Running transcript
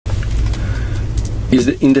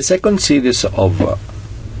In the second series of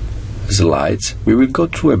slides, we will go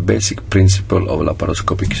through a basic principle of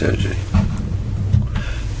laparoscopic surgery.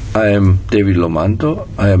 I am David Lomando.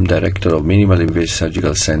 I am Director of Minimal Invasive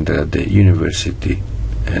Surgical Center at the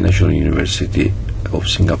National University of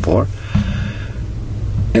Singapore,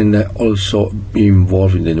 and also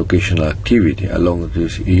involved in the educational activity along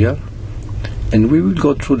this year. And we will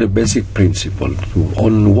go through the basic principle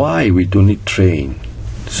on why we do need train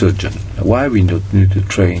surgeon, why we don't need to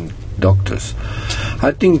train doctors.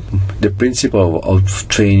 I think the principle of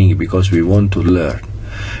training, because we want to learn,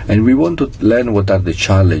 and we want to learn what are the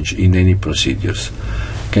challenges in any procedures.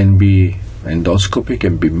 Can be endoscopy,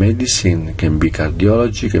 can be medicine, can be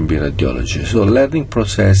cardiology, can be radiology. So learning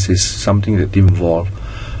process is something that involves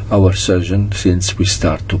our surgeon since we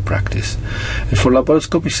start to practice. And for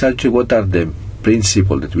laparoscopic surgery, what are the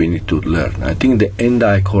principles that we need to learn? I think the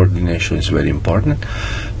hand-eye coordination is very important.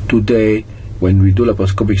 Today, when we do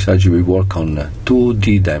laparoscopic surgery, we work on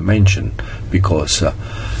 2D dimension because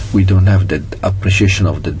we don't have the appreciation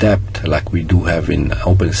of the depth like we do have in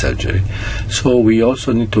open surgery. So we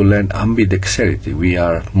also need to learn ambidexterity. We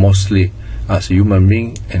are mostly, as a human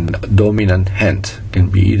being, and dominant hand can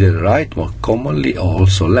be either right, more commonly, or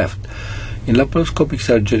also left. In laparoscopic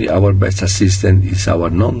surgery, our best assistant is our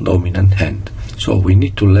non-dominant hand. So we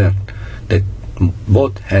need to learn that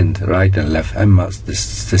both hand, right and left hand, must the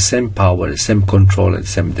same power, the same control, and the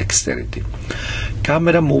same dexterity.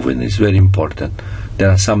 Camera movement is very important. There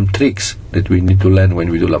are some tricks that we need to learn when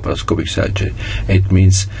we do laparoscopic surgery. It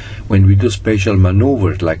means when we do special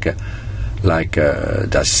maneuvers like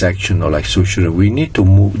dissection or like suture, we need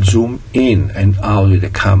to zoom in and out with the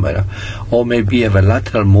camera, or maybe have a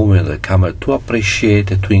lateral movement of the camera to appreciate,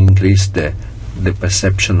 to increase the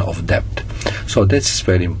perception of depth. So this is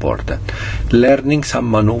very important. Learning some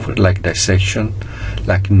maneuver like dissection,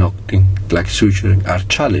 like knocking, like suturing are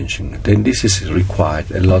challenging. Then this is required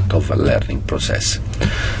a lot of a learning process.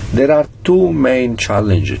 There are two main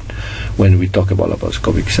challenges when we talk about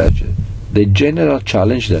laparoscopic surgery. The general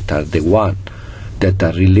challenge that are the one that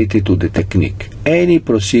are related to the technique. Any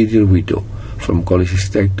procedure we do, from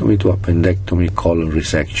cholecystectomy to appendectomy, colon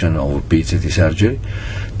resection, or PCT surgery,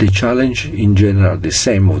 the challenge in general the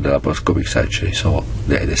same of the laparoscopic surgery. So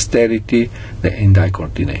the dexterity, the hand-eye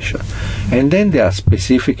coordination. And then there are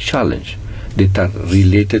specific challenges that are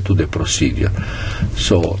related to the procedure.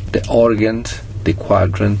 So the organs, the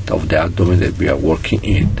quadrant of the abdomen that we are working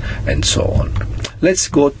in, and so on. Let's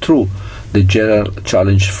go through the general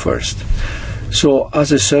challenge first. So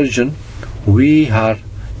as a surgeon, we are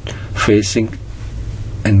facing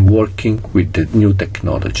and working with the new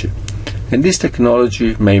technology. And this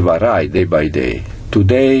technology may vary day by day.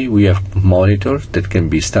 Today we have monitors that can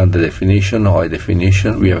be standard definition or high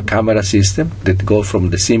definition. We have a camera system that goes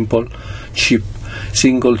from the simple chip,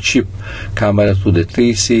 single chip camera to the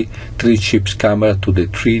 3C, 3 chips camera to the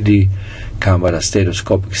 3D camera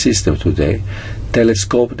stereoscopic system today.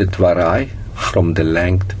 Telescope that vary from the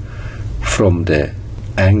length, from the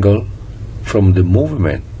angle, from the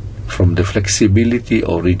movement, from the flexibility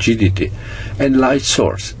or rigidity, and light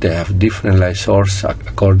source. They have different light source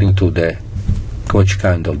according to which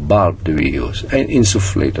kind of bulb do we use. And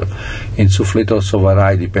insufflator. Insufflator also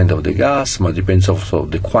vary, depend on the gas, but depends also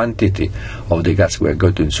the quantity of the gas we are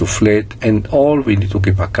going to insufflate. And all we need to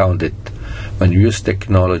keep account that when we use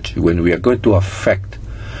technology, when we are going to affect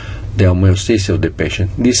the homeostasis of the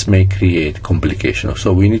patient, this may create complications.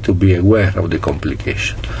 So we need to be aware of the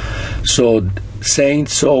complication. So saying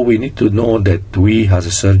so, we need to know that we as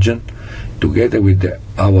a surgeon, together with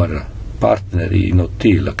our partner in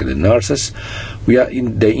OT, like the nurses, we are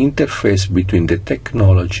in the interface between the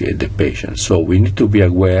technology and the patient. So we need to be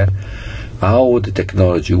aware how the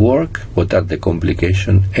technology works, what are the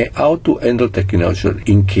complications, and how to handle technology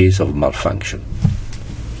in case of malfunction.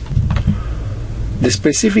 The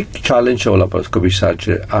specific challenge of laparoscopic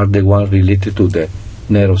surgery are the ones related to the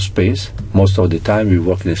narrow space. Most of the time we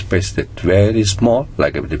work in a space that's very small,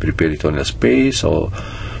 like the preperitoneal space or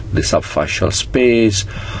the subfascial space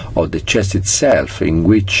or the chest itself, in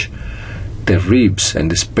which the ribs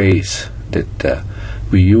and the space that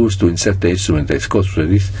we use to insert the instrument that goes through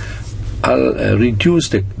this reduce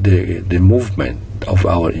the movement of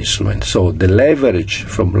our instrument. So the leverage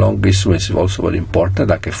from long instruments is also very important,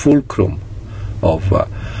 like a fulcrum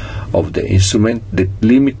of the instrument that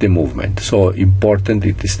limit the movement. So important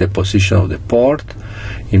it is the position of the port,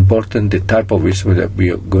 important the type of instrument that we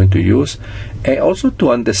are going to use, and also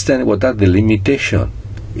to understand what are the limitations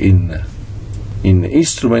in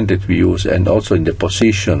instrument that we use, and also in the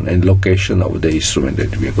position and location of the instrument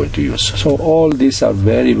that we are going to use. So all these are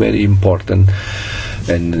very, very important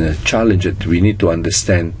and challenge that we need to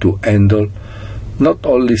understand to handle not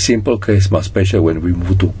only simple case, but especially when we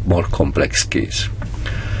move to more complex case.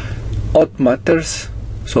 What matters?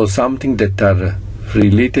 So something that are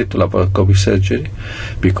related to laparoscopic surgery,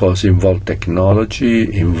 because involve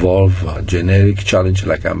technology, involve generic challenge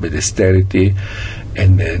like ambidexterity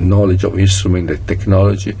and the knowledge of instrument and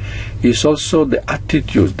technology, is also the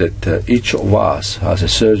attitude that each of us as a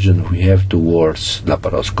surgeon we have towards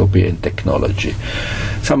laparoscopy and technology.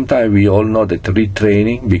 Sometimes we all know that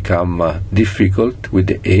retraining become difficult with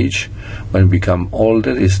the age. When we become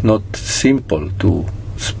older, it's not simple to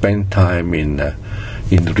spend time in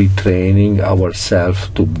retraining ourselves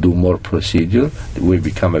to do more procedure. We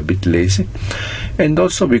become a bit lazy, and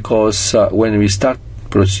also because when we start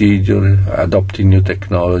procedure, adopting new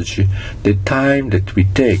technology, the time that we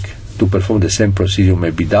take to perform the same procedure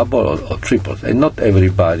may be double or triple, and not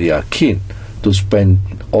everybody are keen to spend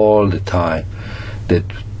all the time that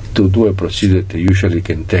to do a procedure that usually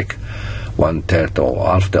can take 1/3 or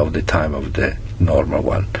half of the time of the normal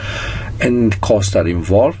one. And costs are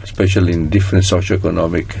involved, especially in different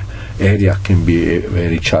socioeconomic area, can be a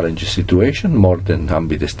very challenging situation, more than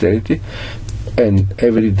ambidexterity. And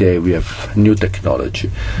every day we have new technology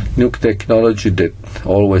that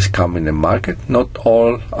always come in the market. Not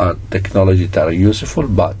all are technology that are useful,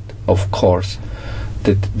 but of course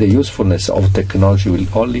that the usefulness of technology will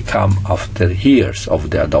only come after years of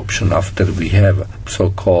the adoption, after we have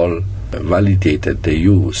so-called validated the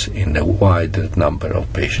use in a wider number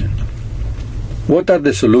of patients. What are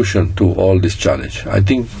the solutions to all this challenge? I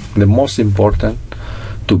think the most important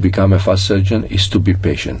to become a fast surgeon is to be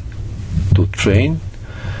patient, to train,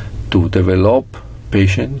 to develop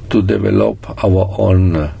patient, to develop our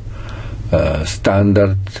own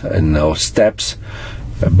standard and our steps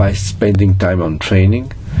by spending time on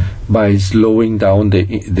training, by slowing down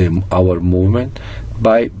our movement,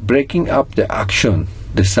 by breaking up the action,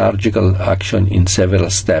 the surgical action in several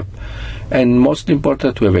steps. And most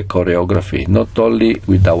important, to have a choreography, not only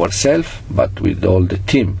with ourselves, but with all the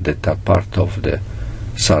team that are part of the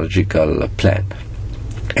surgical plan.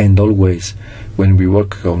 And always, when we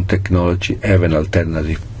work on technology, have an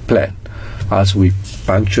alternative plan. As we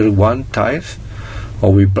puncture one tire,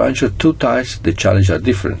 or we puncture two tires, the challenges are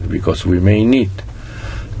different, because we may need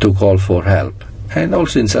to call for help. And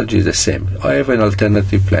also in surgery, the same. I have an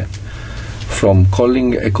alternative plan. From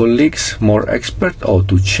calling a colleagues more expert, or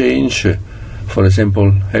to change, for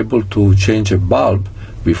example, able to change a bulb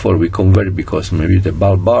before we convert, because maybe the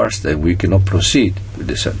bulb burst and we cannot proceed with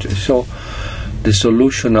the surgery. So the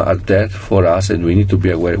solutions are there for us, and we need to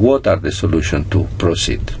be aware what are the solutions to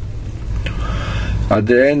proceed. At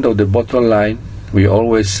the end of the bottom line, we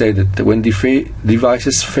always say that when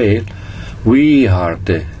devices fail, we are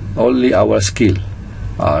only our skill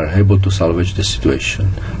are able to salvage the situation.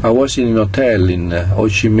 I was in an hotel in Ho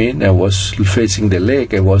Chi Minh. I was facing the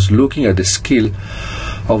lake. I was looking at the skill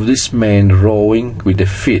of this man rowing with the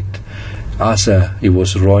feet as he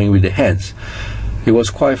was rowing with the hands. He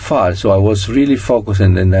was quite far, so I was really focused,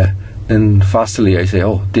 and then fastly I say,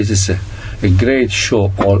 oh, this is a great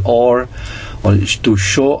show, or to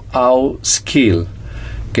show how skill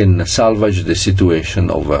can salvage the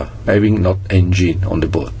situation of having not engine on the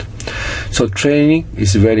boat. So training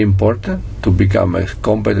is very important to become a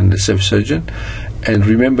competent and safe surgeon. And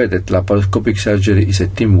remember that laparoscopic surgery is a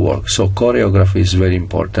teamwork. So choreography is very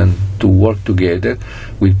important, to work together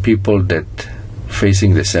with people that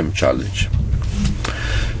facing the same challenge.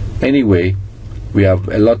 Anyway, we have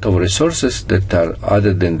a lot of resources that are,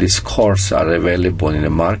 other than this course, are available in the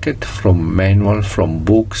market, from manual, from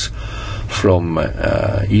books, from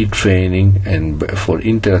e-training, and for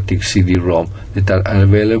interactive CD-ROM, that are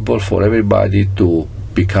available for everybody to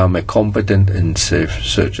become a competent and safe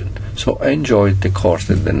surgeon. So enjoy the course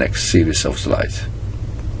in the next series of slides.